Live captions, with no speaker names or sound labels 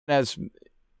As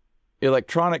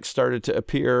electronics started to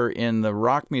appear in the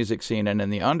rock music scene and in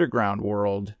the underground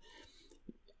world,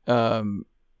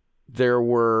 there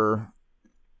were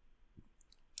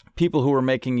people who were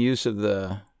making use of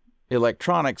the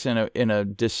electronics in a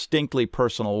distinctly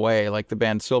personal way, like the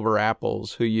band Silver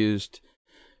Apples, who used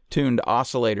tuned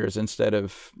oscillators instead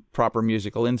of proper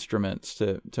musical instruments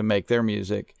to make their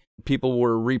music. People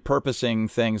were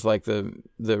repurposing things like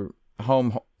the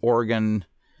home organ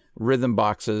rhythm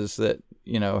boxes that,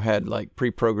 you know, had like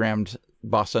pre-programmed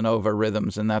bossa nova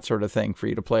rhythms and that sort of thing for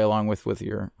you to play along with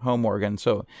your home organ.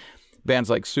 So bands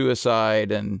like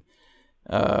Suicide and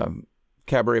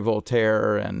Cabaret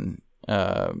Voltaire and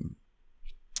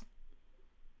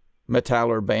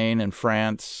Metal Urbain in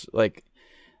France, like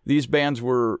these bands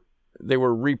were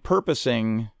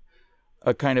repurposing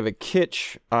a kind of a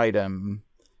kitsch item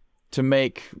to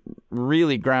make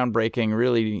really groundbreaking,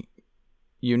 really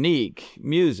unique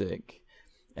music.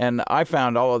 And I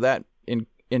found all of that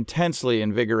intensely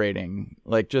invigorating,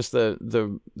 like just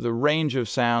the range of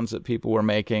sounds that people were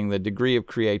making, the degree of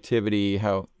creativity,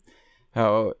 how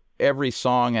every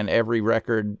song and every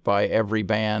record by every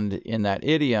band in that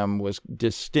idiom was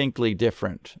distinctly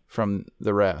different from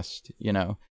the rest, you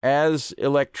know. As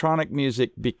electronic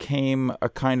music became a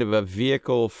kind of a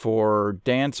vehicle for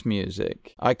dance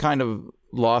music, I kind of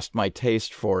lost my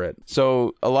taste for it.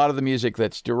 So a lot of the music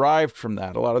that's derived from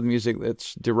that, a lot of the music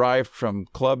that's derived from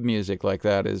club music like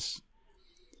that is,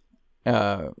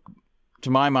 to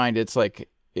my mind, it's like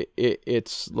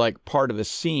it's like part of a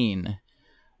scene.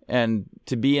 And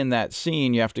to be in that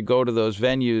scene, you have to go to those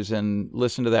venues and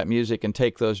listen to that music and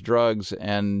take those drugs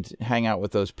and hang out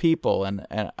with those people. And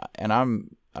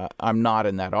I'm not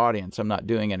in that audience. I'm not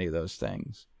doing any of those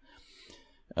things.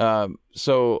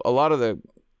 So a lot of the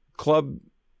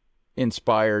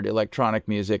club-inspired electronic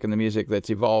music and the music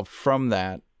that's evolved from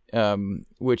that,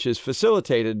 which is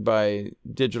facilitated by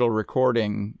digital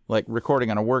recording, like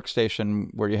recording on a workstation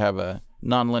where you have a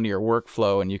nonlinear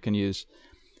workflow and you can use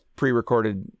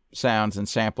pre-recorded sounds and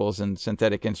samples and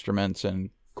synthetic instruments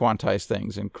and quantize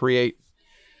things and create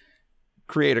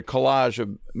a collage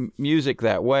of music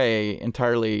that way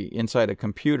entirely inside a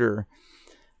computer.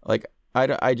 Like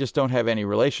I just don't have any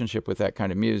relationship with that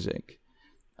kind of music.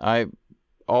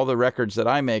 All the records that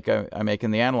I make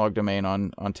in the analog domain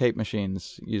on tape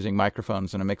machines using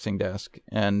microphones and a mixing desk.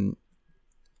 And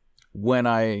when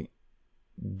I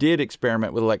did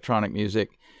experiment with electronic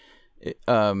music,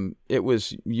 it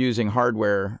was using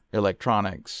hardware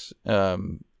electronics,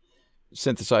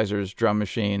 synthesizers, drum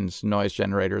machines, noise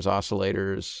generators,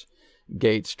 oscillators,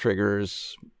 gates,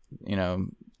 triggers, you know,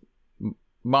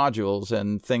 modules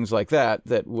and things like that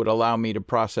would allow me to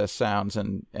process sounds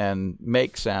and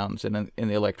make sounds in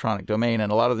the electronic domain.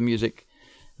 And a lot of the music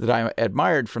that I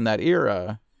admired from that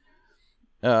era,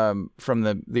 from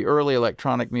the early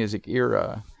electronic music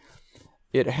era,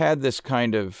 it had this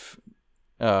kind of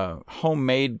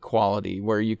homemade quality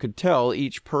where you could tell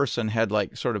each person had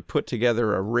like sort of put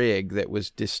together a rig that was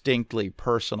distinctly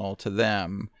personal to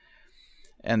them,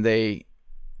 and they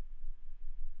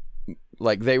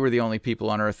were the only people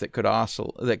on earth that could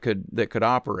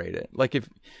operate it. Like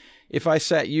if I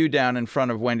sat you down in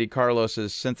front of Wendy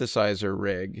Carlos's synthesizer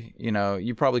rig, you know,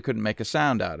 you probably couldn't make a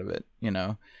sound out of it, you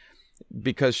know,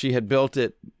 because she had built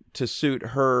it to suit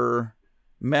her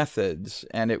methods,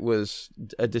 and it was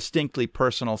a distinctly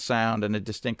personal sound and a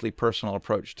distinctly personal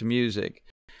approach to music.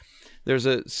 There's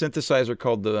a synthesizer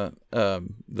called the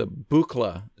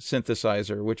Buchla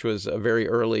synthesizer, which was a very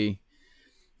early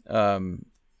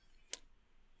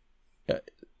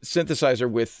synthesizer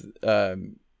with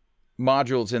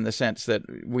modules in the sense that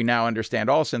we now understand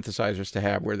all synthesizers to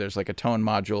have, where there's like a tone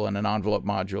module and an envelope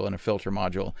module and a filter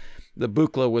module. The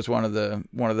Buchla was one of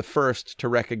the first to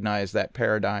recognize that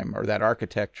paradigm or that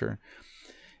architecture.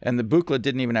 And the Buchla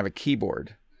didn't even have a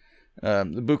keyboard.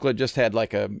 The Buchla just had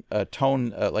like a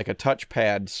tone, like a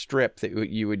touchpad strip that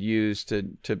you would use to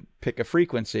pick a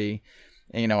frequency,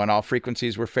 you know, and all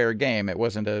frequencies were fair game. It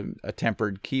wasn't a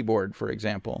tempered keyboard, for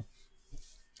example.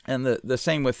 And the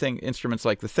same with instruments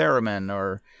like the theremin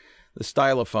or the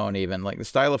stylophone even. Like the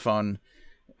stylophone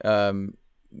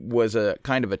was a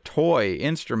kind of a toy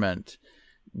instrument,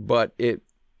 but it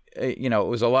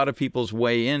was a lot of people's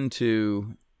way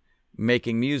into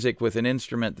making music with an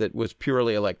instrument that was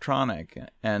purely electronic,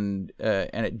 and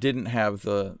it didn't have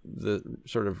the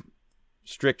sort of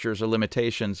strictures or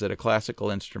limitations that a classical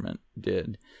instrument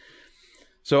did.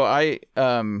 So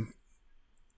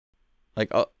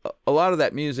like a lot of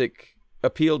that music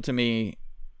appealed to me,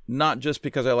 not just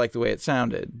because I liked the way it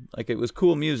sounded. Like it was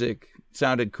cool music,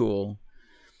 sounded cool,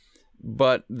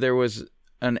 but there was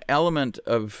an element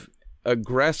of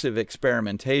aggressive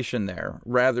experimentation there,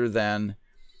 rather than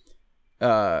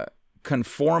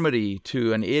conformity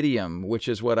to an idiom, which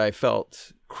is what I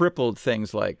felt crippled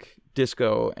things like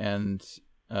disco and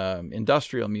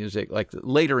industrial music, like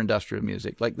later industrial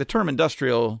music. Like the term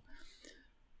industrial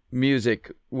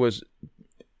music was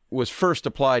first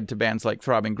applied to bands like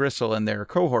Throbbing Gristle and their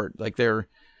cohort. Like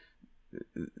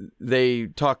they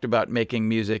talked about making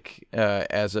music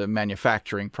as a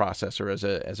manufacturing process, or as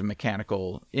a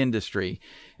mechanical industry,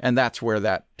 and that's where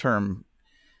that term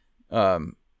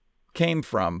came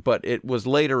from. But it was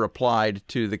later applied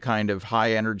to the kind of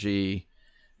high energy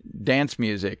dance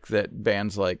music that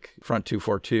bands like Front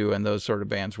 242 and those sort of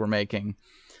bands were making.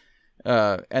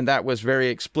 And that was very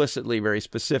explicitly, very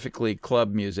specifically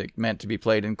club music, meant to be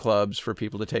played in clubs for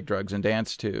people to take drugs and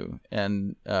dance to.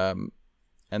 And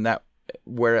that,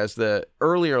 whereas the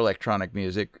earlier electronic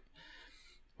music,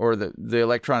 or the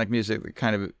electronic music that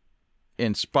kind of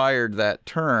inspired that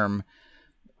term,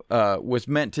 was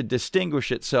meant to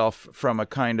distinguish itself from a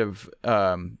kind of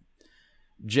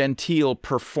genteel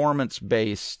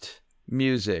performance-based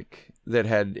music that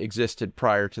had existed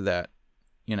prior to that.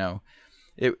 You know,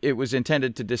 it was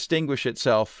intended to distinguish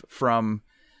itself from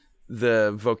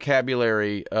the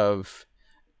vocabulary of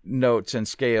notes and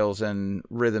scales and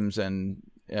rhythms and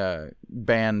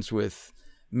bands with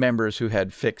members who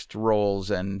had fixed roles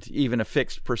and even a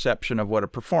fixed perception of what a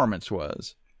performance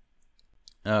was.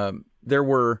 There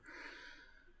were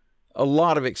a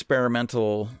lot of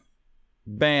experimental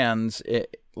bands,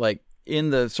 like in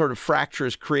the sort of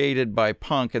fractures created by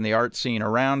punk and the art scene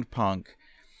around punk.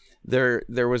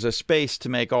 There was a space to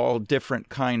make all different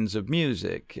kinds of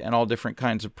music, and all different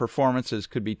kinds of performances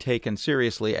could be taken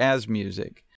seriously as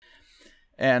music.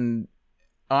 And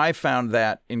I found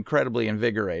that incredibly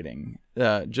invigorating.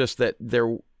 Just that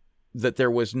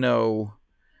there was no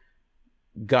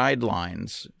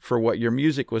guidelines for what your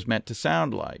music was meant to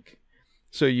sound like.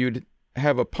 So you'd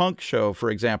have a punk show, for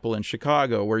example, in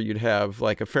Chicago, where you'd have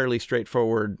like a fairly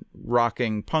straightforward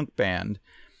rocking punk band,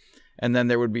 and then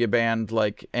there would be a band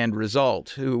like End Result,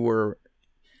 who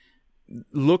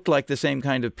looked like the same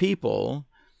kind of people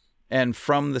and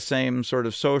from the same sort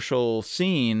of social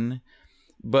scene,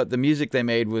 but the music they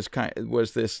made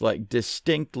was this like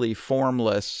distinctly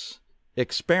formless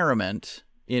experiment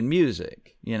in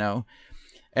music, you know.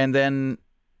 And then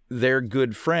their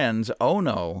good friends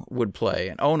Ono would play,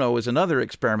 and Ono is another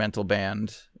experimental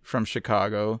band from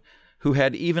Chicago who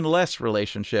had even less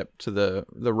relationship to the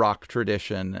rock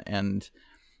tradition and,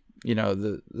 you know,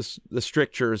 the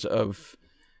strictures of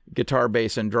guitar,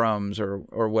 bass, and drums, or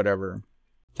whatever.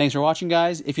 Thanks for watching,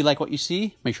 guys. If you like what you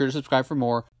see, make sure to subscribe for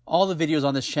more. All the videos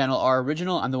on this channel are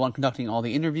original. I'm the one conducting all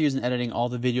the interviews and editing all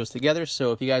the videos together.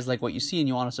 So if you guys like what you see and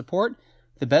you want to support,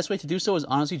 the best way to do so is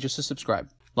honestly just to subscribe.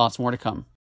 Lots more to come.